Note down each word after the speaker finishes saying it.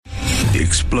The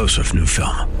explosive new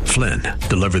film, Flynn,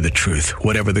 deliver the truth,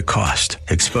 whatever the cost,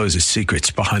 exposes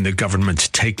secrets behind the government's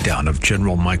takedown of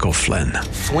General Michael Flynn.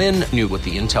 Flynn knew what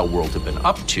the intel world had been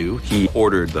up to. He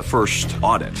ordered the first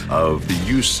audit of the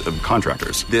use of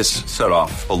contractors. This set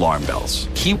off alarm bells.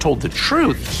 He told the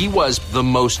truth. He was the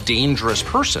most dangerous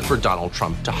person for Donald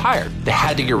Trump to hire. They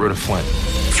had to get rid of Flynn.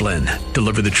 Flynn,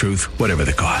 deliver the truth, whatever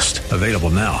the cost. Available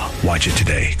now. Watch it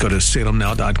today. Go to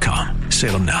salemnow.com.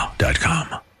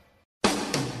 salemnow.com.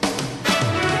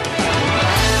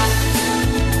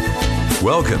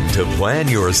 Welcome to Plan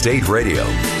Your Estate Radio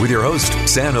with your host,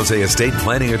 San Jose estate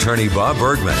planning attorney Bob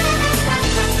Bergman.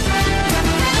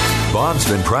 Bob's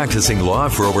been practicing law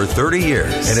for over 30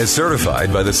 years and is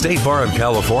certified by the State Bar of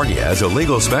California as a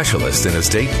legal specialist in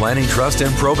estate planning, trust,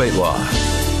 and probate law.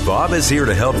 Bob is here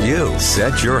to help you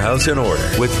set your house in order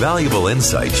with valuable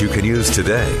insights you can use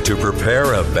today to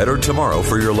prepare a better tomorrow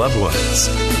for your loved ones.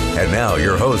 And now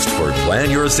your host for Plan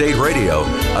Your Estate Radio,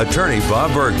 attorney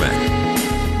Bob Bergman.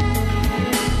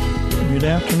 Good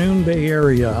afternoon, Bay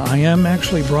Area. I am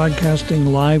actually broadcasting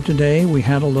live today. We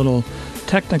had a little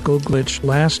technical glitch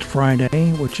last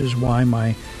Friday, which is why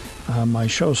my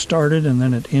show started, and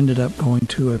then it ended up going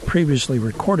to a previously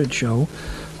recorded show.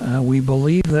 We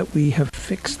believe that we have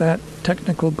fixed that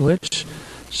technical glitch,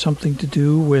 something to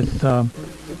do with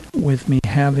me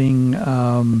having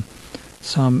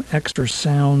some extra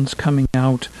sounds coming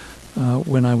out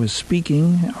when I was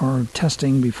speaking or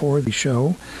testing before the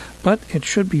show. But it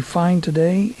should be fine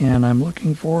today, and I'm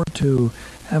looking forward to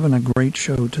having a great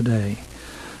show today.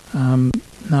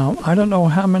 Now, I don't know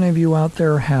how many of you out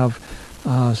there have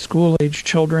school-age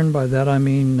children. By that I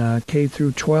mean K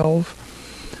through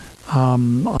 12.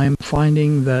 I'm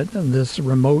finding that this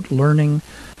remote learning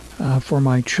for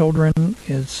my children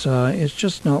it's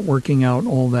just not working out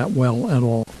all that well at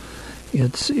all.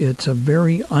 It's a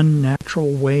very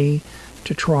unnatural way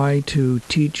to try to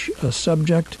teach a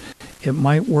subject. It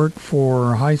might work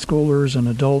for high schoolers and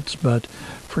adults, but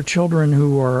for children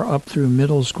who are up through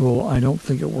middle school, I don't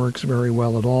think it works very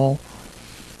well at all.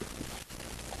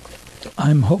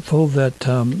 I'm hopeful that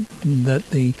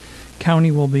the county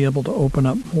will be able to open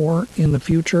up more in the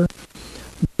future.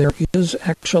 There is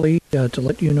actually, to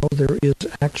let you know, there is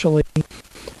actually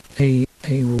a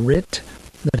writ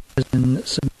that has been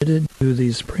submitted to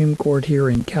the Supreme Court here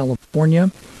in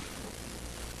California.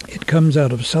 It comes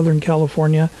out of Southern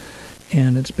California,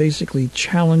 and it's basically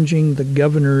challenging the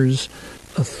governor's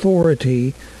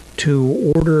authority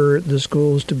to order the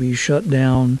schools to be shut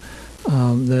down.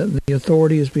 The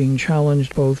authority is being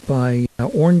challenged both by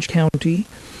Orange County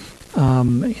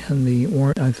and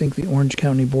I think the Orange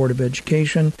County Board of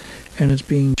Education, and it's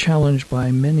being challenged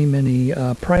by many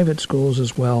private schools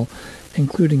as well,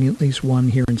 including at least one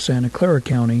here in Santa Clara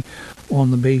County,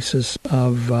 on the basis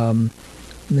of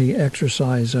the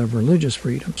exercise of religious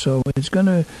freedom. So it's going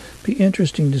to be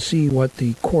interesting to see what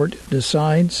the court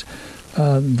decides.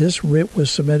 This writ was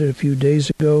submitted a few days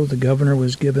ago. The governor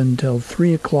was given till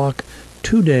 3 o'clock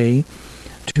today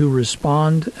to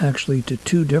respond actually to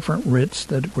two different writs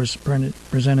that were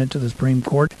presented to the Supreme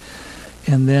Court.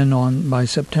 And then by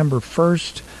September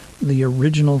 1st, the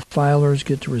original filers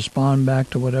get to respond back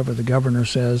to whatever the governor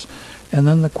says, and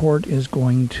then the court is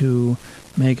going to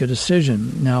make a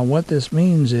decision. Now, what this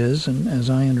means is, and as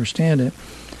I understand it,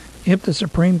 if the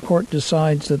Supreme Court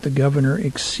decides that the governor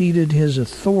exceeded his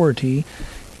authority,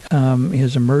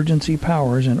 his emergency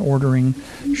powers in ordering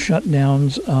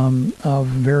shutdowns of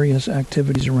various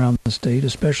activities around the state,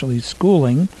 especially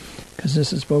schooling, because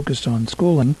this is focused on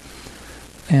schooling,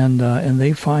 and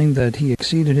they find that he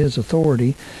exceeded his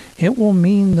authority, it will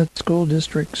mean that school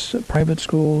districts, private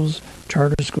schools,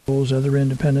 charter schools, other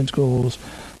independent schools,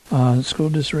 school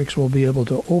districts will be able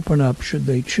to open up should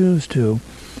they choose to,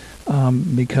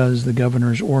 because the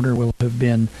governor's order will have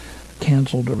been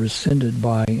canceled or rescinded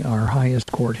by our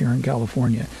highest court here in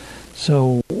California.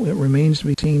 So it remains to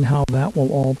be seen how that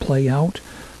will all play out.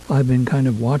 I've been kind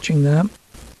of watching that,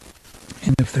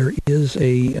 and if there is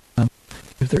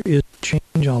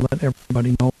change, I'll let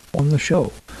everybody know on the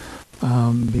show,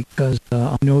 because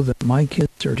I know that my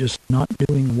kids are just not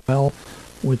doing well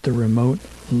with the remote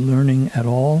learning at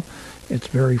all. It's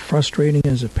very frustrating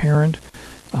as a parent,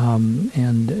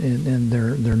 and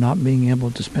they're not being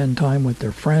able to spend time with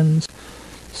their friends,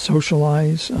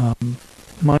 socialize.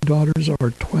 My daughters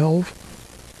are 12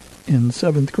 in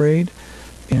 7th grade,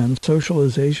 and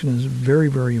socialization is very,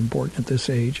 very important at this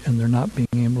age, and they're not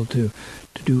being able to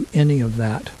do any of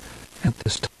that at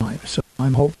this time. So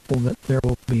I'm hopeful that there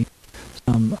will be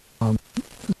some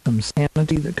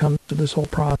sanity that comes to this whole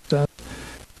process,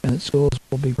 and that schools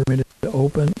will be permitted to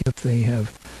open if they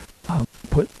have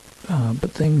put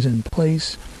put things in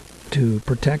place to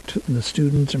protect the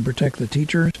students and protect the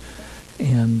teachers.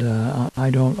 And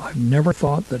I've never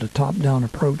thought that a top-down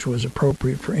approach was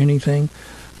appropriate for anything.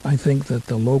 I think that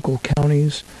the local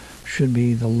counties should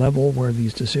be the level where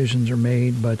these decisions are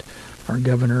made, but our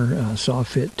governor saw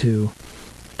fit to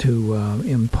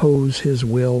impose his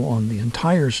will on the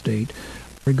entire state,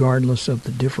 regardless of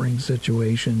the differing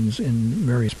situations in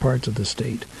various parts of the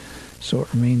state. So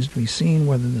it remains to be seen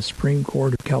whether the Supreme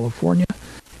Court of California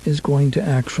is going to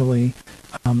actually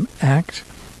act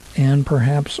and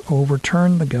perhaps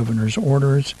overturn the governor's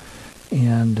orders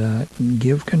and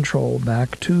give control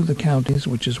back to the counties,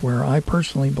 which is where I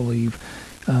personally believe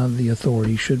the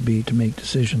authority should be to make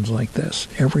decisions like this.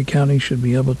 Every county should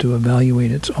be able to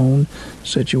evaluate its own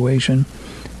situation,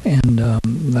 and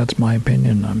that's my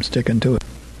opinion. I'm sticking to it.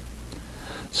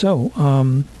 So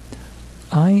I'm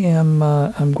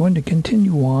going to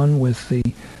continue on with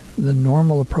the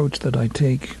normal approach that I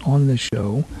take on this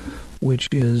show, which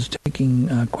is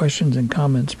taking questions and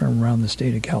comments from around the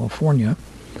state of California.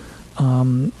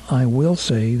 I will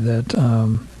say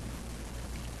that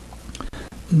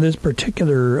this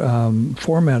particular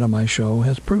format of my show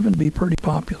has proven to be pretty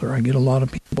popular. I get a lot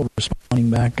of people responding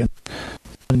back and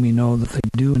letting me know that they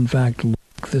do, in fact,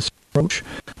 like this approach.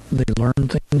 They learn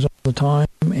things all the time,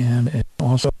 and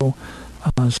also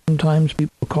sometimes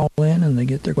people call in and they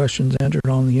get their questions answered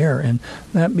on the air. And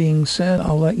that being said,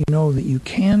 I'll let you know that you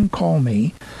can call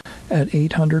me at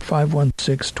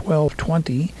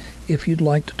 800-516-1220 if you'd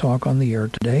like to talk on the air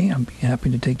today. I'd be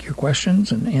happy to take your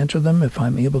questions and answer them if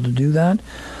I'm able to do that.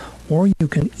 Or you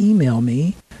can email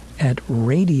me at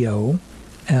radio@lawbob,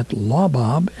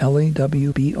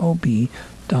 LAWBOB.com.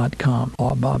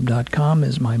 Lawbob.com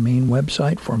is my main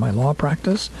website for my law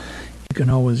practice. You can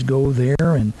always go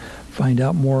there and find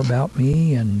out more about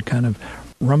me and kind of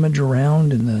rummage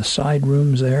around in the side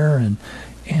rooms there and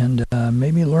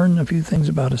maybe learn a few things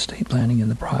about estate planning in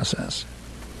the process.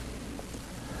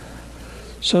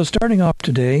 So starting off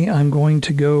today, I'm going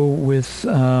to go with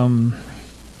a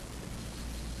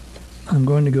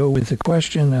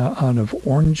question out of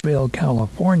Orangevale,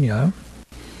 California.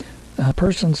 A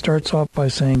person starts off by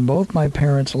saying, both my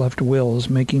parents left wills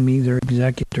making me their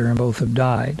executor and both have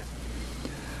died.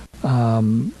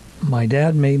 My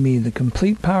dad made me the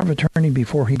complete power of attorney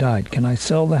before he died. Can I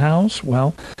sell the house?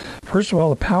 Well, first of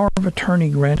all, a power of attorney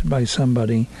granted by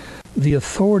somebody, the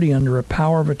authority under a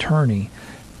power of attorney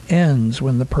ends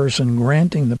when the person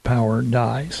granting the power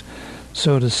dies.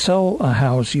 So to sell a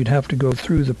house, you'd have to go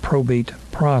through the probate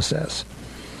process.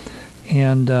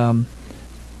 And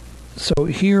so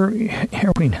here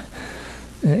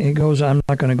it goes. I'm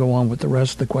not going to go on with the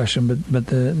rest of the question, but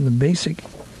the basic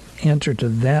answer to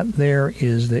that there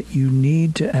is that you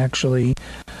need to actually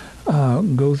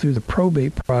go through the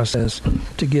probate process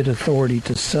to get authority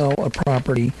to sell a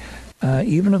property,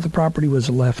 even if the property was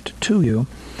left to you,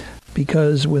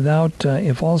 because without,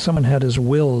 if all someone had is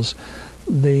wills,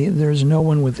 there's no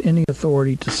one with any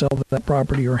authority to sell that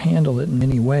property or handle it in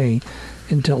any way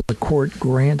until the court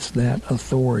grants that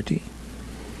authority.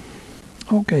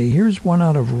 Okay, here's one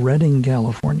out of Redding,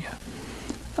 California.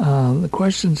 The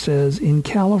question says, in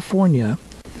California,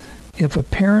 if a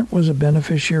parent was a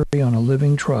beneficiary on a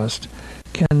living trust,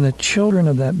 can the children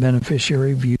of that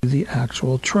beneficiary view the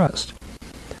actual trust?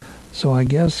 So I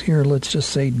guess here, let's just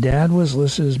say dad was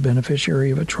listed as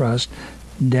beneficiary of a trust.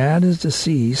 Dad is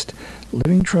deceased.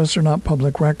 Living trusts are not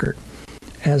public record.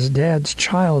 As dad's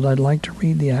child, I'd like to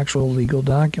read the actual legal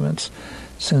documents,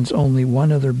 since only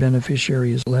one other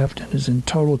beneficiary is left and is in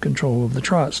total control of the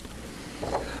trust.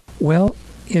 Well,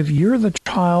 if you're the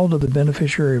child of the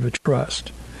beneficiary of a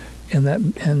trust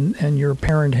and your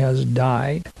parent has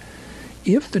died,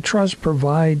 if the trust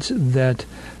provides that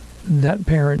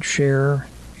parent's share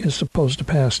is supposed to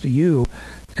pass to you,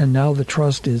 and now the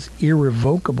trust is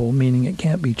irrevocable, meaning it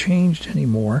can't be changed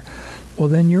anymore, well,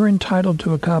 then you're entitled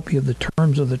to a copy of the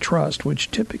terms of the trust,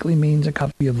 which typically means a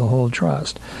copy of the whole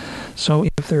trust. So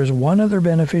if there's one other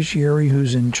beneficiary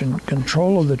who's in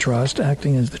control of the trust,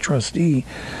 acting as the trustee,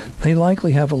 they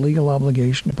likely have a legal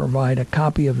obligation to provide a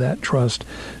copy of that trust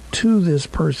to this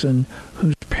person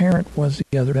whose parent was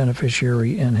the other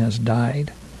beneficiary and has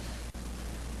died.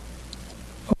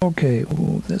 Okay,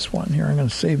 this one here, I'm going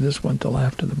to save this one till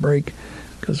after the break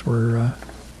because we're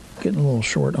getting a little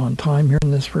short on time here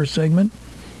in this first segment.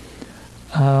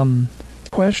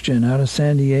 Question out of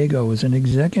San Diego: is an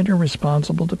executor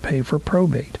responsible to pay for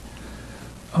probate?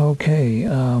 Okay,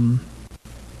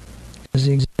 is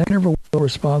the executor of a will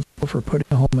responsible for putting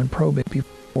a home in probate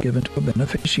before given to a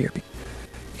beneficiary?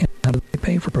 And how do they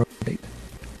pay for probate?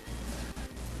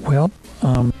 Well,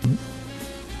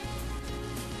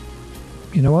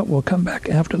 You know what? We'll come back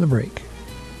after the break.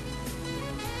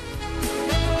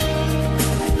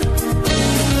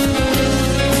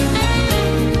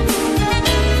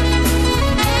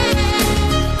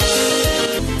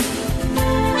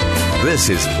 This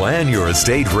is Plan Your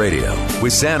Estate Radio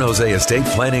with San Jose estate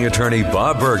planning attorney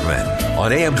Bob Bergman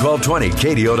on AM 1220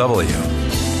 KDOW.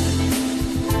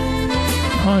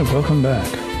 Hi, welcome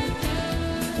back.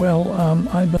 Well,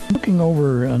 I've been looking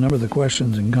over a number of the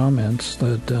questions and comments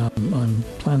that I'm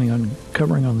planning on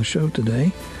covering on the show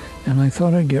today, and I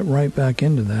thought I'd get right back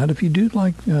into that. If you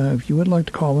would like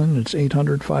to call in, it's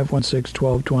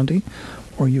 800-516-1220,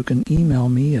 or you can email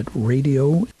me at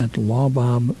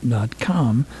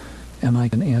radio@lawbob.com, and I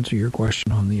can answer your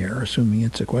question on the air, assuming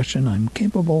it's a question I'm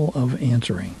capable of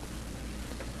answering.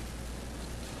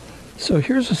 So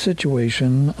here's a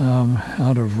situation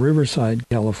out of Riverside,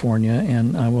 California,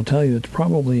 and I will tell you it's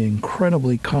probably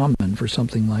incredibly common for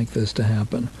something like this to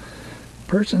happen.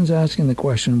 Person's asking the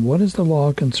question, what is the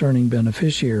law concerning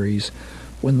beneficiaries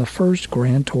when the first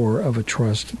grantor of a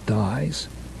trust dies?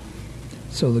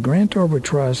 So the grantor of a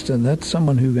trust, and that's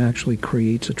someone who actually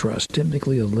creates a trust,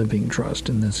 typically a living trust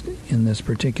in this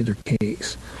particular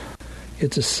case.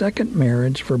 It's a second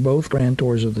marriage for both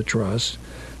grantors of the trust.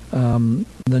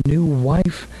 The new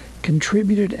wife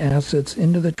contributed assets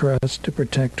into the trust to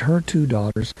protect her two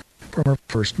daughters from her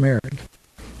first marriage.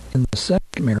 In the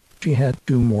second marriage, she had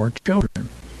two more children.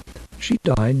 She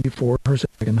died before her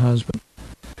second husband.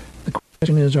 The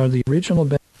question is, are the original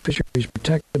beneficiaries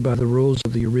protected by the rules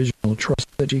of the original trust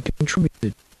that she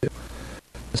contributed to?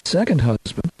 The second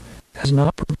husband has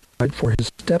not provided for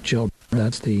his stepchildren,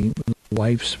 that's the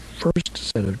wife's first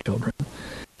set of children,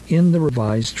 in the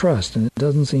revised trust, and it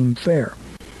doesn't seem fair.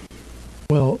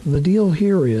 Well, the deal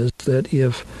here is that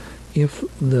if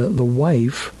the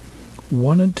wife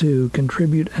wanted to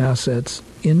contribute assets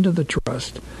into the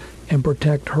trust and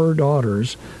protect her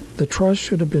daughters, the trust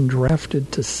should have been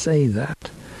drafted to say that.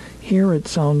 Here it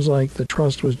sounds like the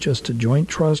trust was just a joint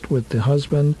trust with the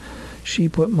husband. She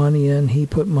put money in, he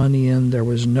put money in. There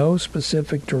was no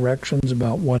specific directions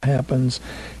about what happens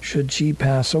should she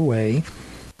pass away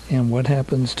and what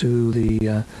happens to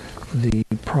the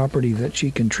property that she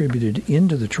contributed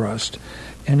into the trust.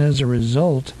 And as a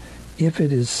result, if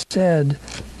it is said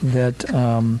that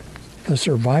the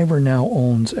survivor now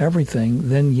owns everything,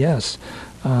 then yes,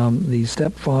 the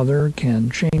stepfather can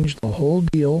change the whole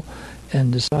deal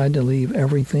and decide to leave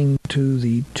everything to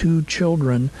the two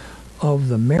children of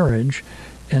the marriage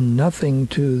and nothing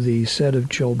to the set of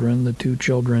children, the two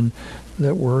children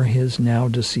that were his now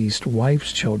deceased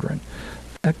wife's children.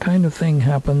 That kind of thing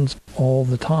happens all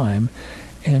the time,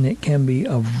 and it can be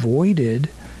avoided,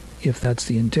 if that's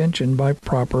the intention, by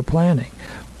proper planning.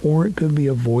 Or it could be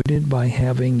avoided by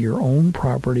having your own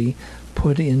property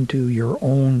put into your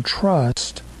own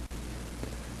trust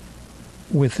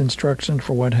with instruction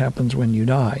for what happens when you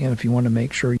die. And if you want to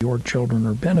make sure your children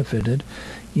are benefited,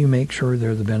 you make sure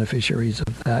they're the beneficiaries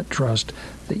of that trust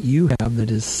that you have that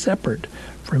is separate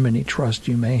from any trust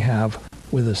you may have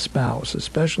with a spouse,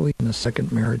 especially in a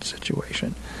second marriage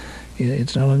situation.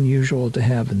 It's not unusual to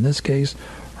have, in this case,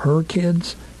 her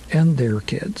kids and their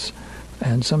kids.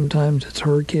 And sometimes it's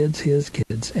her kids, his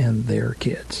kids, and their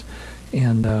kids.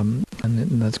 And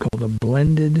that's called a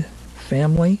blended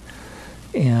family.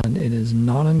 And it is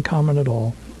not uncommon at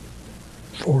all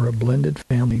for a blended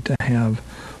family to have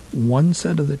one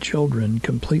set of the children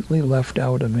completely left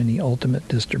out of any ultimate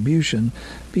distribution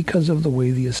because of the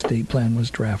way the estate plan was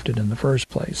drafted in the first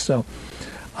place. So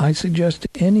I suggest to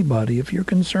anybody, if you're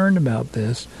concerned about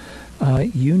this,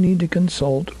 you need to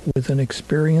consult with an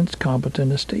experienced,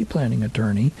 competent estate planning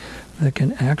attorney that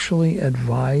can actually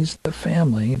advise the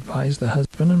family, advise the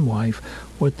husband and wife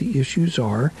what the issues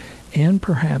are, and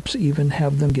perhaps even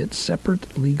have them get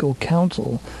separate legal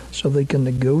counsel so they can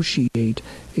negotiate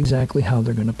exactly how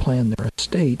they're going to plan their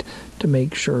estate to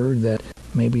make sure that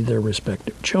maybe their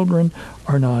respective children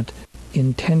are not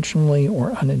intentionally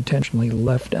or unintentionally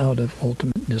left out of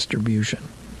ultimate distribution.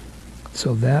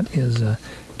 So that is,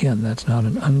 again, that's not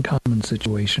an uncommon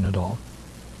situation at all.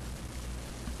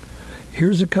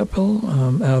 Here's a couple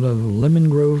out of Lemon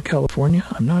Grove, California.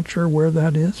 I'm not sure where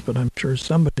that is, but I'm sure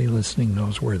somebody listening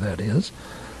knows where that is.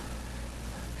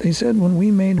 They said, when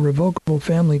we made a revocable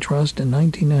family trust in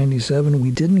 1997, we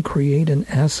didn't create an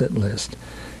asset list.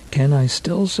 Can I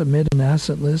still submit an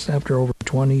asset list after over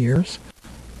 20 years?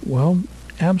 Well,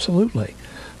 absolutely.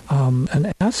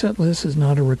 An asset list is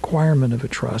not a requirement of a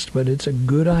trust, but it's a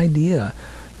good idea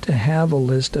to have a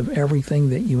list of everything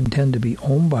that you intend to be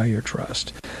owned by your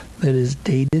trust that is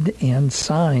dated and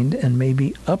signed and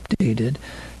maybe updated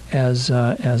as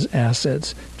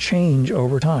assets change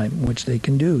over time, which they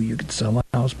can do. You could sell a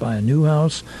house, buy a new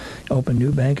house, open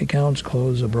new bank accounts,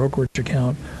 close a brokerage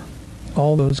account,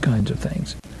 all those kinds of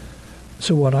things.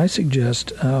 So what I suggest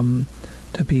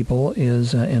to people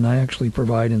is, and I actually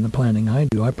provide in the planning I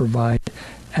do, I provide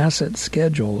asset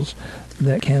schedules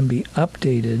that can be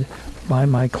updated by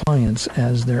my clients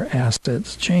as their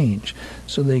assets change.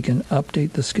 So they can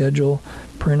update the schedule,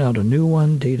 print out a new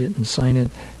one, date it and sign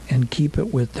it, and keep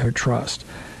it with their trust.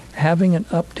 Having an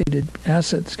updated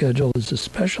asset schedule is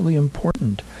especially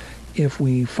important if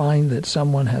we find that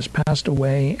someone has passed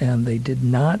away and they did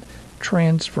not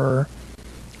transfer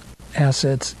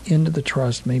assets into the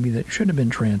trust, maybe that should have been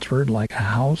transferred, like a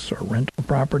house or rental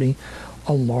property,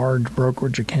 a large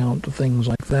brokerage account, things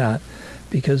like that.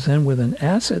 Because then with an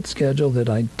asset schedule that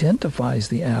identifies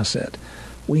the asset,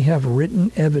 we have written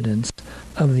evidence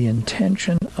of the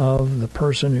intention of the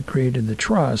person who created the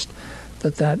trust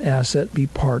that that asset be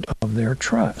part of their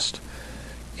trust.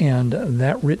 And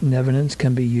that written evidence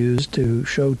can be used to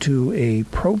show to a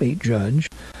probate judge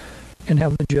and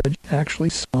have the judge actually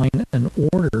sign an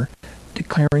order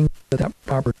declaring that that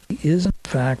property is in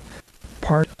fact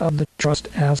part of the trust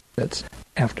assets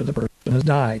after the person has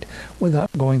died,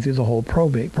 without going through the whole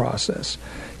probate process.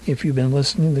 If you've been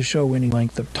listening to the show any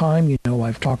length of time, you know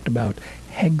I've talked about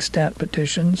Hegstat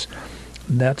petitions.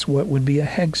 That's what would be a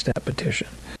Hegstat petition.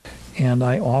 And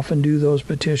I often do those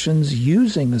petitions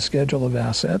using the schedule of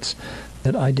assets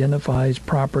that identifies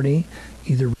property,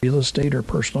 either real estate or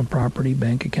personal property,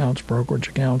 bank accounts, brokerage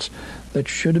accounts, that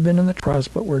should have been in the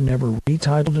trust but were never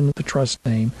retitled into the trust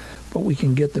name, but we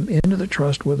can get them into the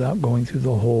trust without going through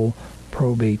the whole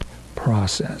probate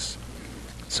process.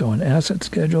 So an asset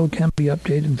schedule can be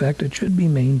updated. In fact, it should be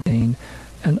maintained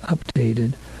and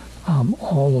updated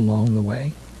all along the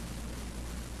way.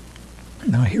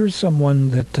 Now, here's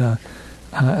someone that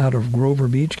out of Grover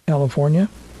Beach, California,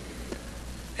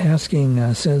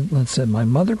 asking, said, my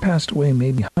mother passed away,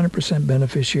 made me 100%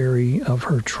 beneficiary of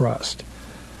her trust.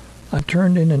 I've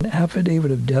turned in an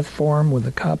affidavit of death form with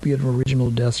a copy of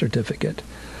original death certificate.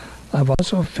 I've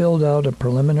also filled out a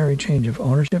preliminary change of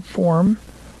ownership form,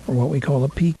 or what we call a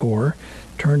PCOR,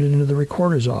 turned it into the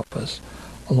recorder's office,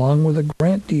 along with a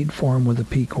grant deed form with a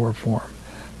PCOR form.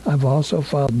 I've also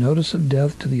filed notice of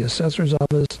death to the assessor's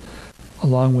office,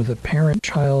 along with a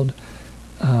parent-child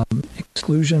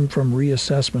exclusion from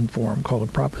reassessment form called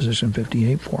a Proposition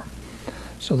 58 form.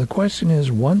 So the question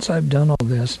is, once I've done all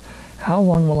this, how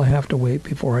long will I have to wait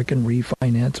before I can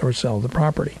refinance or sell the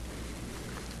property?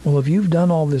 Well, if you've done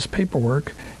all this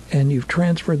paperwork and you've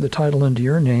transferred the title into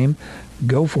your name,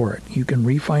 go for it. You can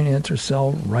refinance or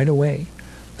sell right away.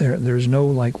 There's no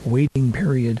waiting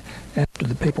period after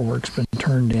the paperwork's been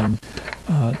turned in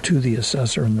to the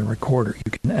assessor and the recorder.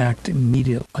 You can act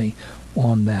immediately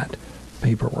on that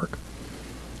paperwork.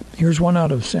 Here's one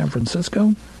out of San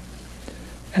Francisco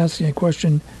asking a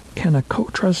question: can a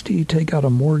co-trustee take out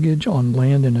a mortgage on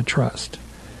land in a trust?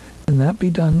 Can that be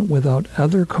done without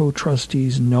other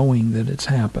co-trustees knowing that it's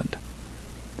happened?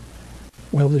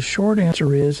 Well, the short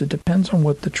answer is it depends on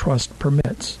what the trust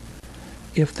permits.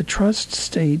 If the trust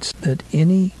states that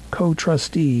any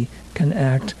co-trustee can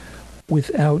act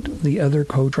without the other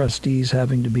co-trustees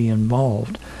having to be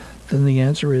involved, then the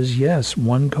answer is yes,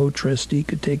 one co-trustee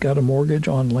could take out a mortgage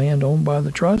on land owned by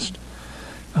the trust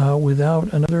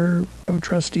without another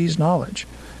co-trustee's knowledge.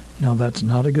 Now, that's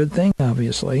not a good thing,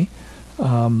 obviously,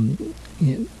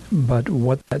 but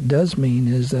what that does mean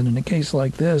is that in a case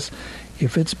like this,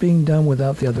 if it's being done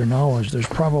without the other knowledge, there's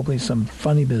probably some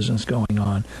funny business going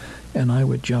on. And I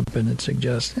would jump in and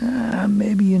suggest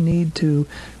maybe you need to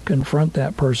confront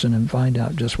that person and find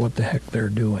out just what the heck they're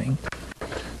doing.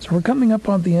 So we're coming up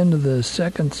on the end of the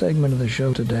second segment of the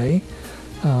show today.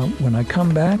 When I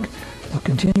come back, I'll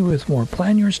continue with more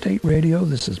Plan Your Estate Radio.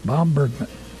 This is Bob Bergman.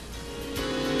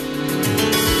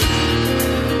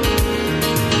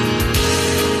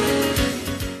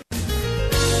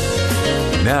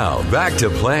 Now, back to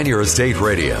Plan Your Estate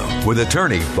Radio with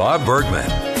attorney Bob Bergman.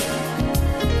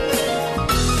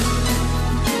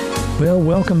 Well,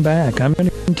 welcome back. I'm going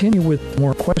to continue with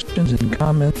more questions and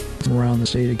comments from around the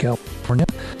state of California.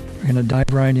 We're going to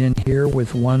dive right in here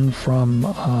with one from,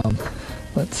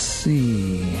 let's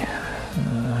see,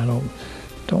 I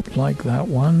don't like that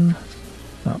one,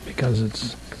 not because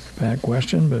it's a bad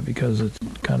question, but because it's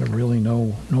kind of really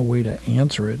no way to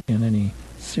answer it in any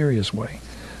serious way.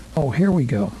 Oh, here we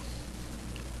go.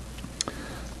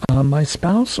 My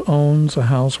spouse owns a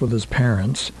house with his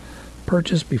parents,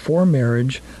 purchased before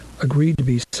marriage, agreed to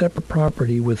be separate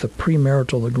property with a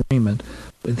premarital agreement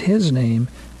with his name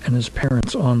and his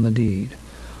parents on the deed.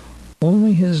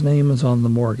 only his name is on the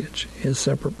mortgage, his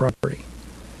separate property.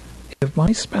 If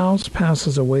my spouse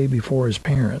passes away before his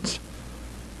parents,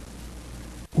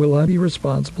 will I be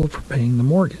responsible for paying the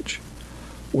mortgage?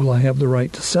 Will I have the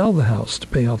right to sell the house to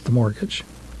pay off the mortgage?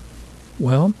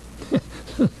 Well,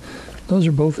 those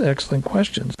are both excellent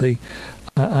questions. The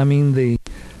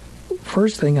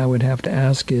first thing I would have to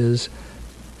ask is,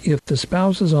 if the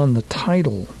spouse is on the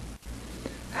title,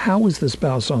 how is the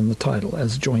spouse on the title?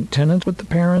 As joint tenants with the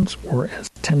parents or as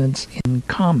tenants in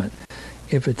common?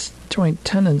 If it's joint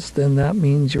tenants, then that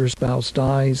means your spouse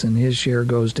dies and his share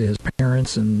goes to his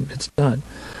parents and it's done.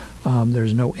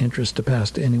 There's no interest to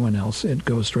pass to anyone else. It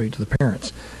goes straight to the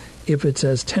parents. If it's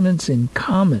as tenants in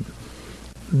common,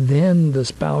 then the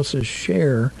spouse's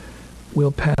share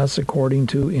will pass according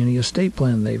to any estate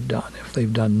plan they've done. If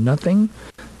they've done nothing,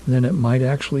 then it might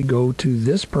actually go to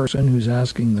this person who's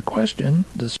asking the question,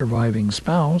 the surviving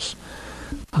spouse.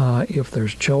 If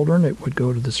there's children, it would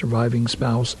go to the surviving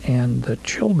spouse and the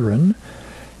children.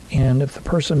 And if the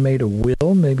person made a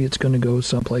will, maybe it's going to go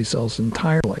someplace else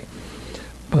entirely.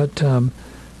 But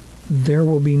there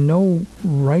will be no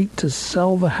right to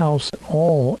sell the house at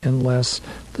all unless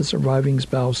the surviving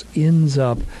spouse ends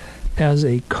up as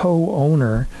a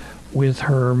co-owner with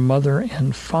her mother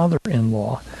and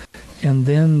father-in-law. And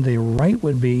then the right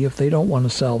would be, if they don't want to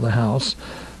sell the house,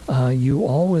 you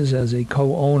always, as a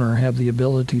co-owner, have the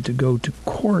ability to go to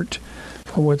court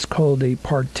for what's called a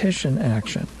partition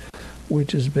action,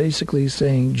 which is basically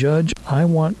saying, Judge, I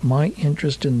want my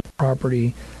interest in the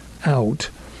property out,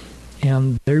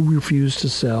 and they refuse to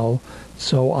sell,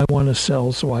 so I want to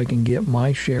sell so I can get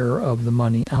my share of the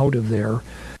money out of there,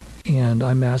 and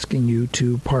I'm asking you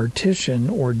to partition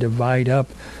or divide up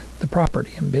the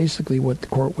property. And basically what the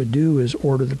court would do is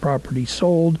order the property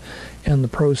sold and the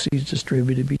proceeds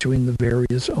distributed between the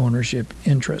various ownership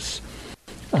interests.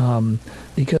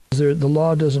 Because the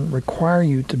law doesn't require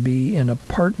you to be in a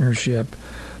partnership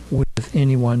with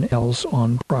anyone else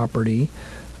on property,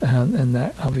 and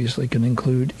that obviously can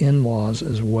include in-laws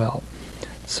as well.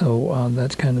 So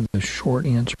that's kind of the short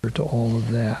answer to all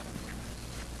of that.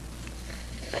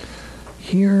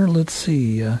 Here, let's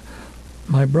see.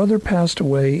 My brother passed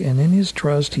away, and in his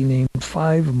trust he named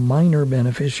 5 minor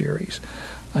beneficiaries.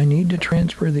 I need to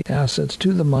transfer the assets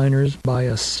to the minors by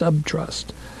a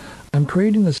subtrust. I'm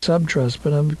creating the subtrust,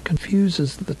 but I'm confused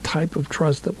as to the type of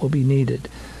trust that will be needed.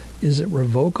 Is it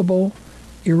revocable,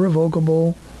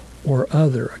 irrevocable, or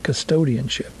other, a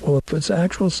custodianship? Well, if it's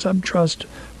actual subtrust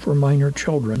for minor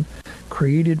children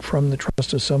created from the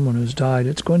trust of someone who's died,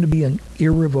 it's going to be an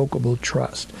irrevocable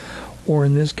trust. Or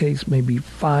in this case, maybe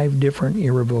 5 different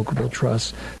irrevocable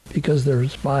trusts, because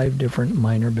there's 5 different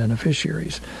minor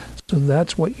beneficiaries. So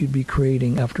that's what you'd be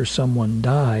creating after someone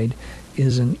died,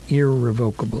 is an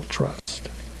irrevocable trust.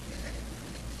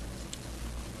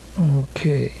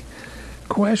 Okay.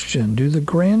 Question: do the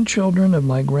grandchildren of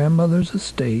my grandmother's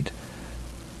estate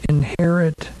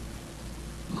inherit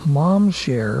mom's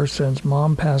share since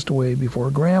mom passed away before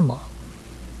grandma?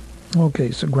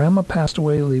 Okay, so grandma passed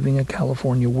away leaving a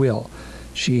California will.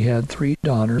 She had 3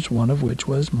 daughters, one of which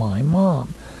was my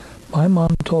mom. My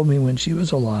mom told me when she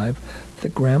was alive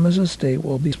that grandma's estate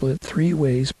will be split 3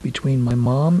 ways between my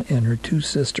mom and her 2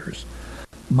 sisters.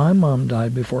 My mom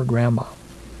died before grandma.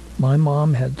 My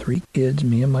mom had 3 kids,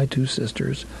 me and my 2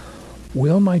 sisters.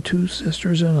 Will my 2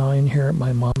 sisters and I inherit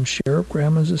my mom's share of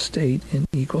grandma's estate in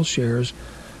equal shares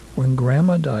when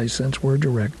grandma dies, since we're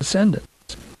direct descendants?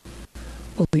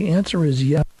 Well, the answer is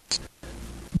yes,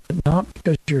 but not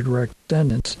because you're direct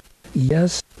descendants.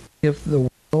 Yes, if the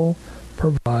will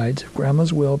provides, if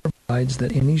grandma's will provides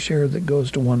that any share that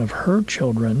goes to one of her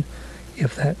children,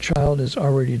 if that child is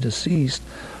already deceased,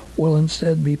 will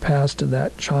instead be passed to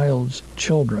that child's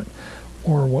children,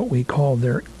 or what we call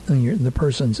the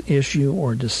person's issue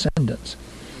or descendants.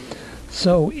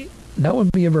 So that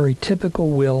would be a very typical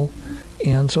will.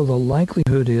 And so the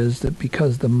likelihood is that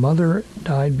because the mother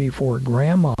died before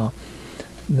grandma,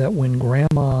 that when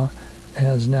grandma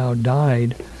has now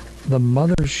died, the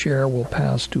mother's share will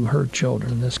pass to her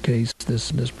children. In this case,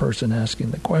 this person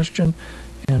asking the question,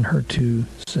 and her 2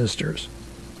 sisters.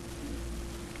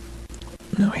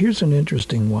 Now, here's an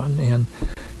interesting one, and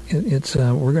it's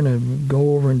we're going to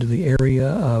go over into the area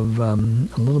of a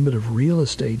little bit of real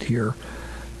estate here,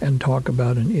 and talk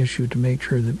about an issue to make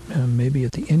sure that maybe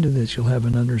at the end of this you'll have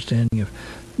an understanding of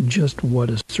just what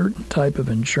a certain type of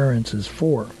insurance is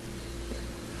for.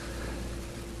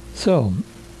 So,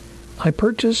 I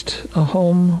purchased a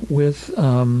home with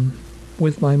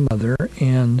my mother,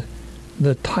 and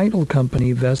the title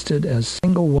company vested as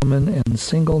single woman and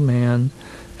single man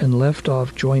and left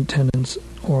off joint tenants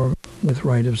or with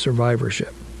right of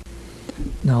survivorship.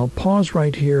 Now, I'll pause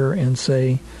right here and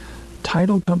say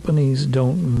title companies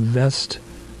don't vest.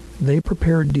 They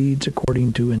prepare deeds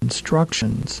according to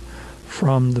instructions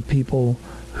from the people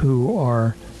who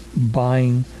are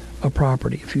buying a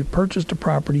property. If you purchased a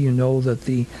property, you know that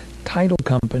the title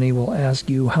company will ask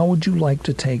you, how would you like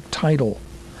to take title?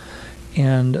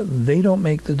 And they don't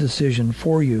make the decision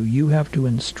for you. You have to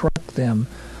instruct them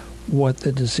what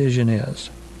the decision is.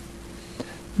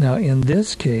 Now, in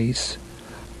this case,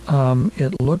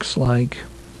 it looks like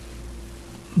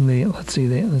they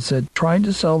said, tried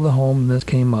to sell the home. This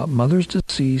came up. Mother's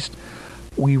deceased.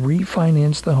 We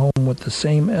refinanced the home with the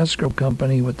same escrow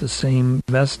company with the same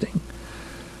vesting.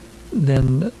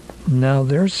 Then now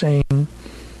they're saying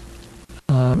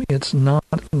it's not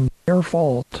their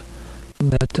fault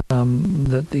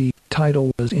that the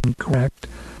title was incorrect.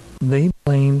 They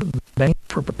blamed the bank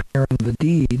for preparing the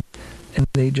deed, and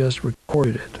they just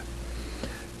recorded it.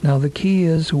 Now the key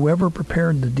is whoever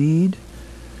prepared the deed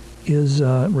is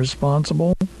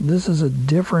responsible. This is a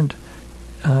different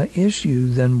issue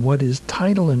than what is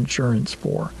title insurance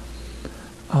for.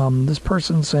 This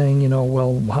person's saying,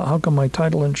 well, how come my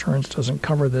title insurance doesn't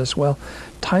cover this? Well,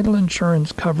 title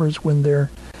insurance covers when there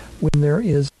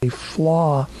is a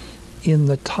flaw in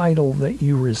the title that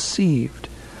you received.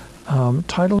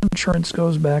 Title insurance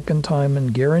goes back in time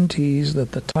and guarantees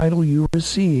that the title you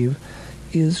receive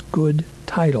is good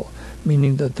title,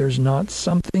 meaning that there's not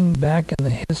something back in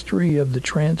the history of the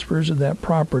transfers of that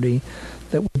property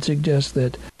that would suggest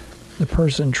that the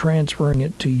person transferring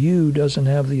it to you doesn't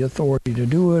have the authority to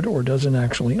do it or doesn't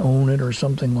actually own it or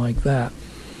something like that.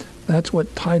 That's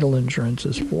what title insurance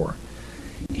is for.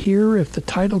 Here, if the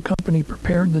title company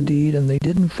prepared the deed and they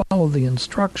didn't follow the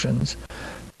instructions,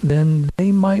 then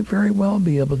they might very well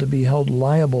be able to be held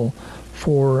liable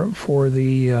for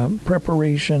the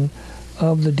preparation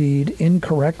of the deed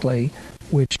incorrectly,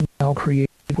 which now created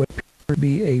what appears to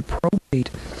be a probate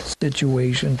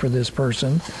situation for this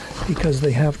person because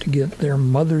they have to get their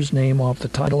mother's name off the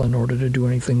title in order to do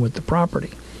anything with the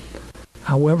property.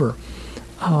 However,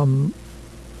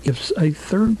 if a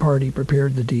third party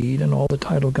prepared the deed and all the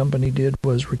title company did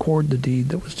was record the deed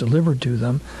that was delivered to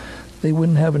them, they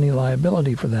wouldn't have any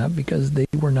liability for that because they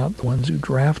were not the ones who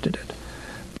drafted it.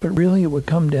 But really it would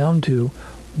come down to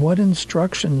what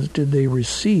instructions did they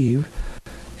receive,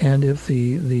 and if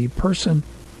the person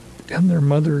and their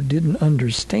mother didn't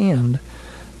understand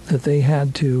that they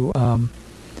had to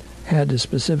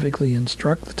specifically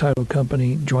instruct the title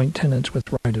company joint tenants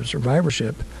with right of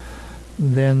survivorship,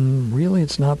 then really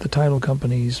it's not the title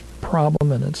company's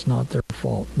problem and it's not their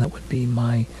fault. That would be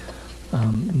my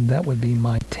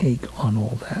take on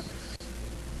all that.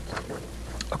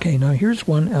 Okay, now here's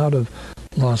one out of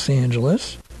Los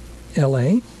Angeles,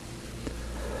 L.A.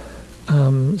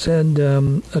 Said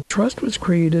a trust was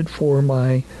created for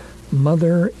my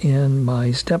mother and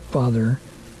my stepfather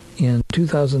in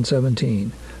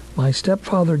 2017. My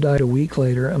stepfather died a week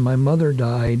later, and my mother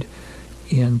died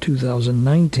in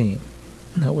 2019.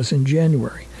 That was in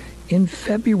January. In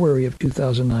February of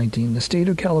 2019, the state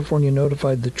of California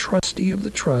notified the trustee of the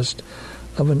trust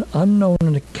of an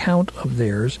unknown account of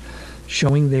theirs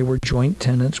showing they were joint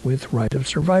tenants with right of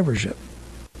survivorship.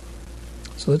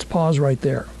 So let's pause right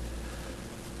there.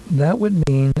 That would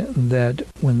mean that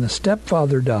when the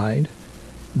stepfather died,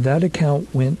 that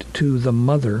account went to the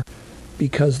mother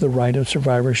because the right of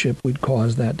survivorship would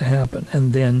cause that to happen.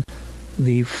 And then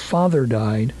the father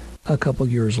died a couple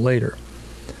years later.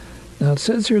 Now it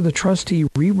says here the trustee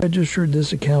re-registered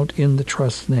this account in the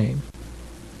trust's name.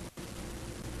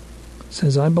 It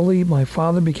says, I believe my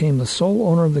father became the sole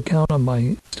owner of the account on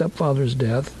my stepfather's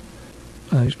death.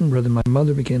 Rather, my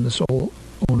mother became the sole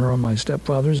owner on my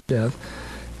stepfather's death,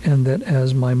 and that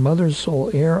as my mother's sole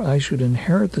heir, I should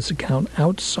inherit this account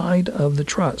outside of the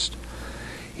trust.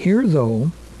 Here,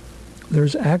 though,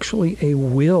 there's actually a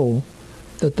will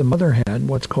that the mother had,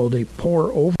 what's called a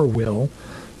pour-over will,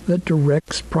 that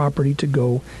directs property to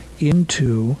go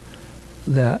into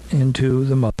the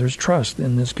mother's trust,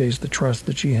 in this case the trust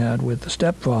that she had with the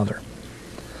stepfather.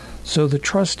 So the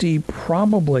trustee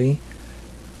probably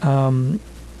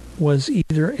was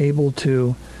either able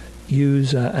to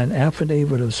use an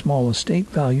affidavit of small estate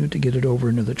value to get it over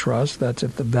into the trust. That's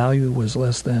if the value was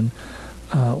less than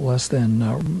at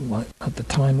the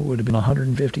time it would have been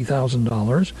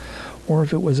 $150,000, or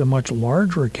if it was a much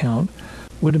larger account,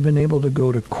 would have been able to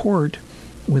go to court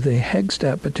with a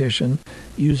Hegstat petition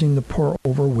using the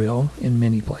pour-over will, in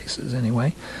many places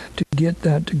anyway, to get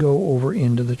that to go over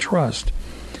into the trust.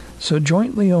 So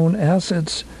jointly owned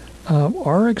assets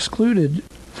are excluded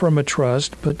from a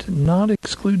trust, but not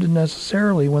excluded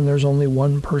necessarily when there's only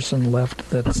one person left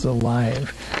that's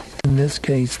alive In this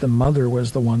case, the mother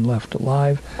was the one left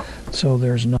alive, so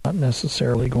there's not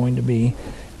necessarily going to be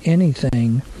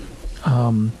anything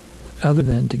other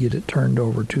than to get it turned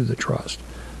over to the trust.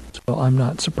 So I'm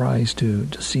not surprised to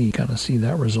see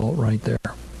that result right there.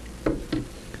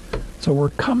 So we're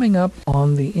coming up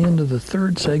on the end of the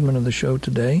third segment of the show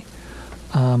today.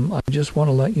 I just want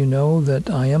to let you know that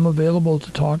I am available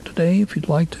to talk today if you'd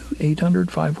like to,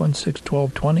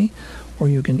 800-516-1220, or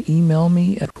you can email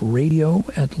me at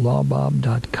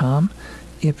radio@lawbob.com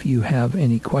if you have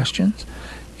any questions,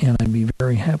 and I'd be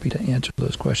very happy to answer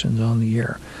those questions on the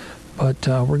air. But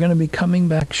we're going to be coming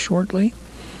back shortly,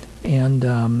 and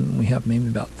we have maybe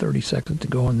about 30 seconds to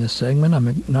go in this segment.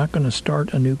 I'm not going to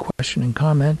start a new question and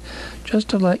comment. Just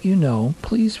to let you know,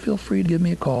 please feel free to give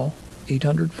me a call,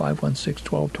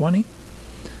 800-516-1220,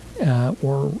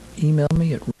 or email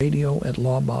me at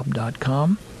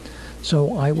radio@lawbob.com.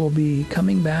 So I will be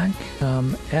coming back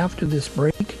after this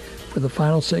break for the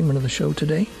final segment of the show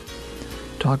today.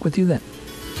 Talk with you then.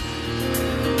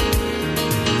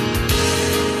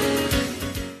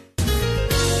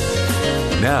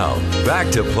 Now,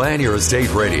 back to Plan Your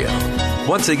Estate Radio.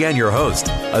 Once again, your host,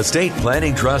 estate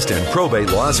planning, trust, and probate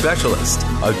law specialist,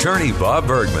 attorney Bob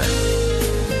Bergman.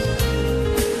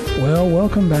 Well,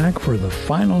 welcome back for the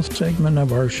final segment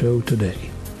of our show today.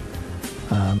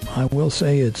 I will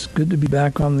say it's good to be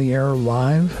back on the air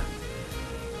live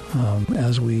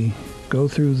as we go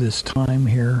through this time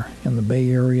here in the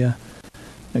Bay Area,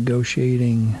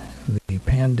 negotiating the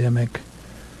pandemic,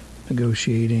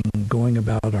 negotiating, going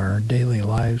about our daily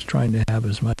lives, trying to have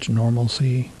as much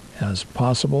normalcy as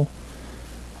possible.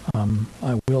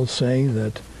 I will say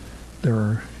that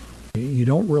you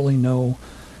don't really know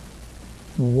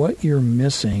what you're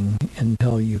missing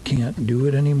until you can't do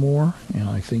it anymore. And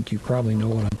I think you probably know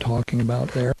what I'm talking about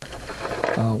there.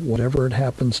 Whatever it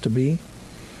happens to be,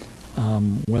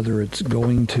 whether it's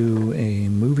going to a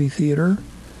movie theater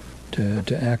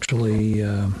to actually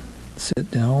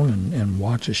sit down and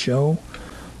watch a show,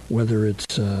 whether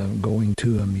it's going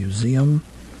to a museum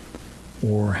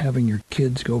or having your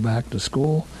kids go back to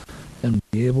school and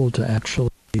be able to actually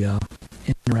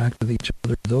interact with each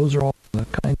other. Those are all the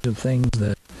kinds of things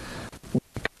that we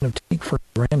kind of take for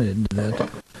granted that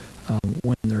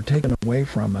when they're taken away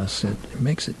from us, it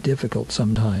makes it difficult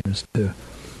sometimes to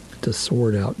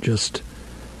sort out just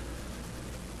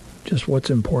what's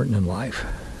important in life.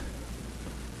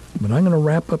 But I'm going to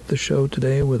wrap up the show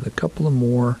today with a couple of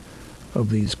more of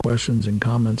these questions and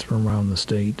comments from around the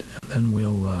state, and then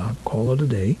we'll call it a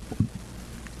day.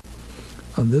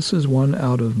 This is one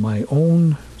out of my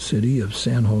own city of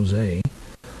San Jose,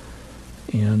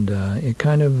 and it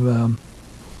kind of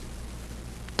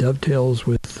dovetails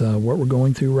with what we're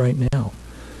going through right now.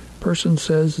 Person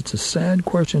says, it's a sad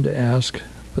question to ask,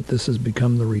 but this has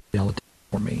become the reality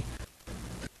for me.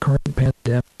 The current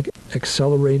pandemic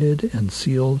accelerated and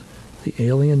sealed the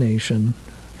alienation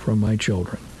from my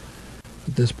children.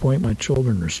 At this point, my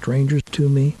children are strangers to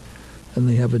me, and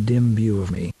they have a dim view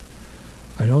of me.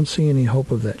 I don't see any hope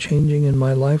of that changing in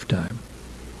my lifetime.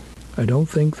 I don't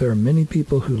think there are many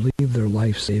people who leave their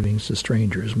life savings to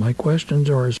strangers. My questions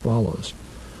are as follows.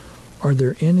 Are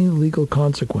there any legal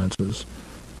consequences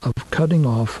of cutting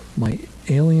off my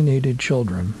alienated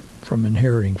children from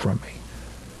inheriting from me?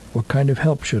 What kind of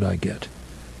help should I get?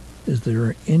 Is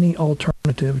there any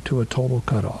alternative to a total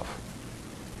cutoff?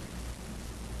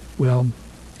 Well,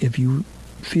 if you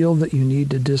feel that you need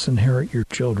to disinherit your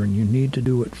children, you need to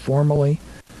do it formally.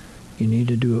 You need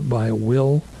to do it by a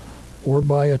will or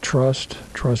by a trust.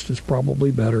 Trust is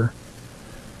probably better.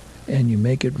 And you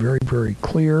make it very, very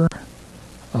clear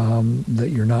that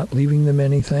you're not leaving them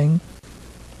anything.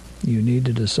 You need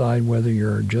to decide whether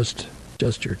you're just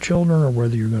your children or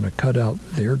whether you're going to cut out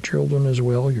their children as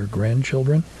well, your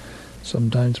grandchildren.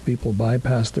 Sometimes people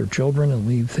bypass their children and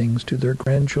leave things to their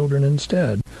grandchildren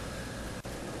instead.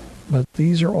 But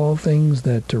these are all things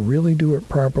that to really do it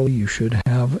properly, you should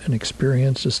have an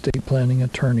experienced estate planning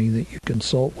attorney that you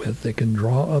consult with that can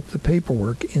draw up the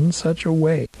paperwork in such a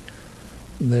way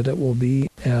that it will be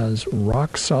as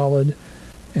rock solid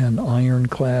and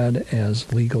ironclad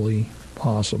as legally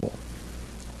possible.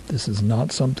 This is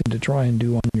not something to try and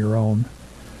do on your own.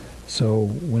 So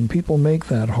when people make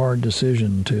that hard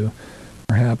decision to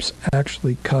perhaps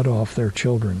actually cut off their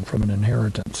children from an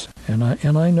inheritance, and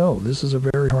I know this is a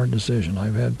very hard decision.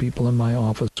 I've had people in my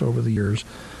office over the years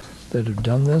that have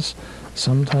done this.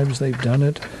 Sometimes they've done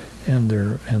it and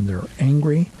they're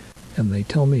angry and they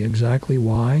tell me exactly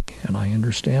why, and I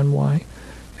understand why.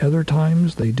 Other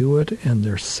times they do it and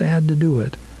they're sad to do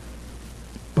it,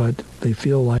 but they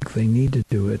feel like they need to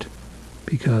do it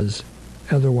because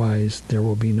otherwise there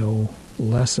will be no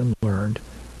lesson learned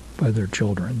by their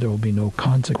children. There will be no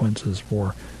consequences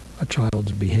for a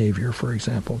child's behavior, for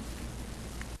example.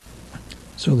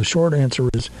 So the short answer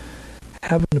is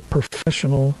having a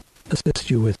professional assist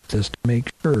you with this to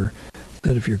make sure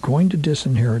that if you're going to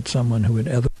disinherit someone who would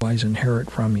otherwise inherit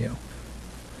from you,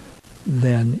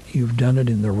 then you've done it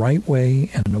in the right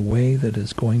way and in a way that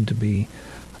is going to be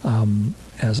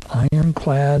as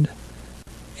ironclad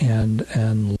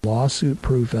and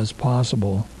lawsuit-proof as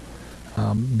possible,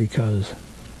 because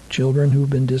children who've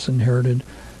been disinherited,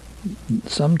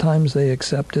 sometimes they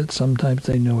accept it, sometimes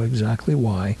they know exactly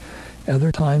why.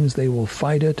 Other times they will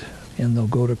fight it and they'll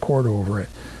go to court over it.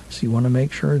 So you want to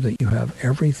make sure that you have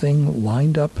everything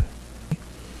lined up,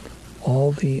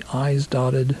 all the I's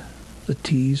dotted, the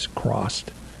T's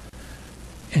crossed,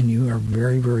 and you are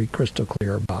very, very crystal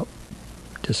clear about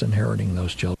disinheriting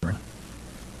those children.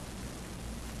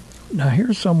 Now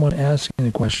here's someone asking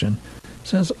the question. It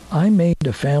says, I made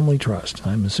a family trust.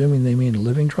 I'm assuming they mean a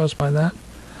living trust by that.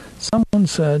 Someone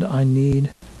said I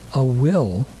need a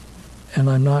will, and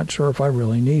I'm not sure if I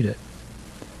really need it.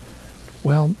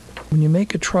 Well, when you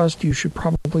make a trust, you should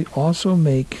probably also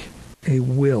make a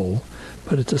will,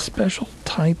 but it's a special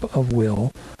type of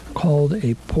will called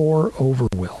a pour-over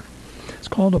will. It's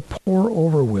called a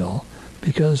pour-over will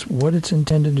because what it's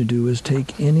intended to do is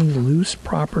take any loose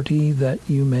property that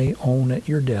you may own at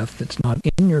your death that's not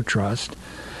in your trust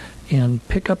and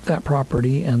pick up that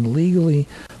property and legally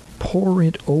pour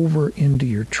it over into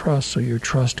your trust so your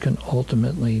trust can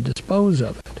ultimately dispose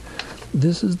of it.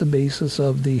 This is the basis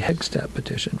of the Hegstadt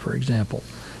petition, for example,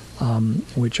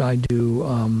 which I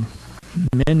do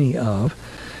many of.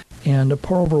 And a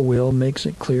pour-over will makes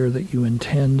it clear that you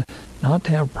intend not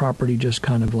to have property just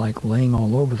kind of like laying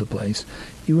all over the place.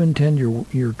 You intend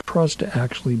your trust to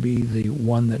actually be the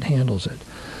one that handles it.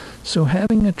 So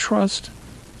having a trust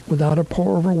without a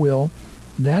pour-over will,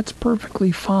 that's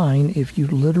perfectly fine if you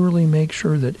literally make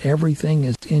sure that everything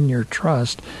is in your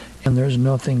trust and there's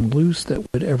nothing loose that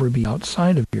would ever be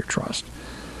outside of your trust.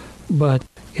 But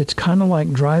it's kind of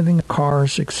like driving a car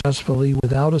successfully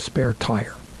without a spare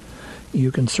tire.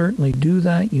 You can certainly do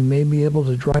that. You may be able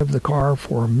to drive the car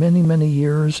for many, many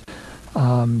years,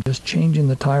 just changing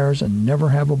the tires and never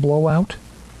have a blowout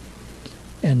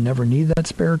and never need that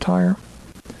spare tire.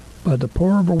 But the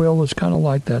pour-over will is kind of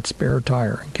like that spare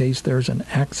tire in case there's an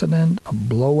accident, a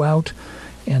blowout,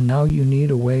 and now you need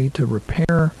a way to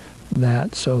repair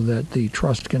that so that the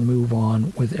trust can move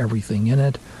on with everything in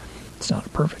it. It's not a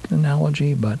perfect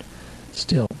analogy, but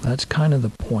still, that's kind of the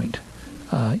point.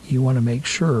 You want to make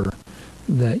sure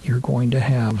that you're going to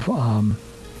have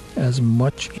as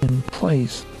much in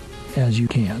place as you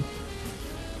can.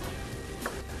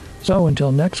 So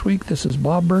until next week, this is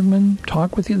Bob Bergman.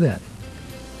 Talk with you then.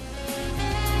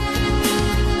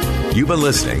 You've been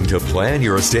listening to Plan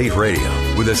Your Estate Radio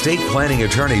with estate planning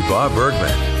attorney Bob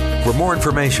Bergman. For more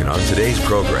information on today's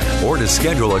program or to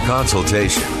schedule a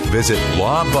consultation, visit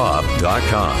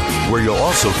lawbob.com, where you'll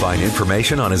also find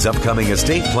information on his upcoming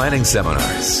estate planning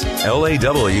seminars.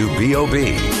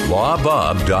 LAWBOB,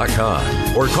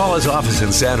 lawbob.com, or call his office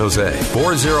in San Jose,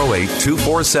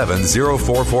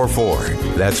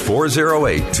 408-247-0444. That's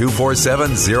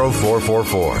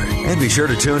 408-247-0444. And be sure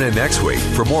to tune in next week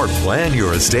for more Plan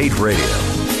Your Estate Radio.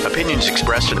 Opinions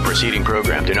expressed in the preceding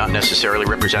program do not necessarily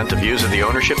represent the views of the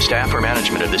ownership, staff, or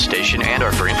management of this station and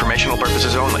are for informational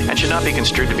purposes only and should not be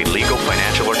construed to be legal,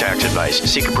 financial, or tax advice.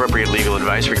 Seek appropriate legal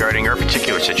advice regarding your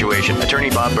particular situation.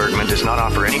 Attorney Bob Bergman does not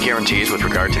offer any guarantees with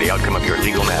regard to the outcome of your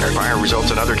legal matter. Prior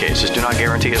results in other cases do not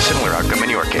guarantee a similar outcome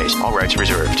in your case. All rights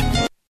reserved.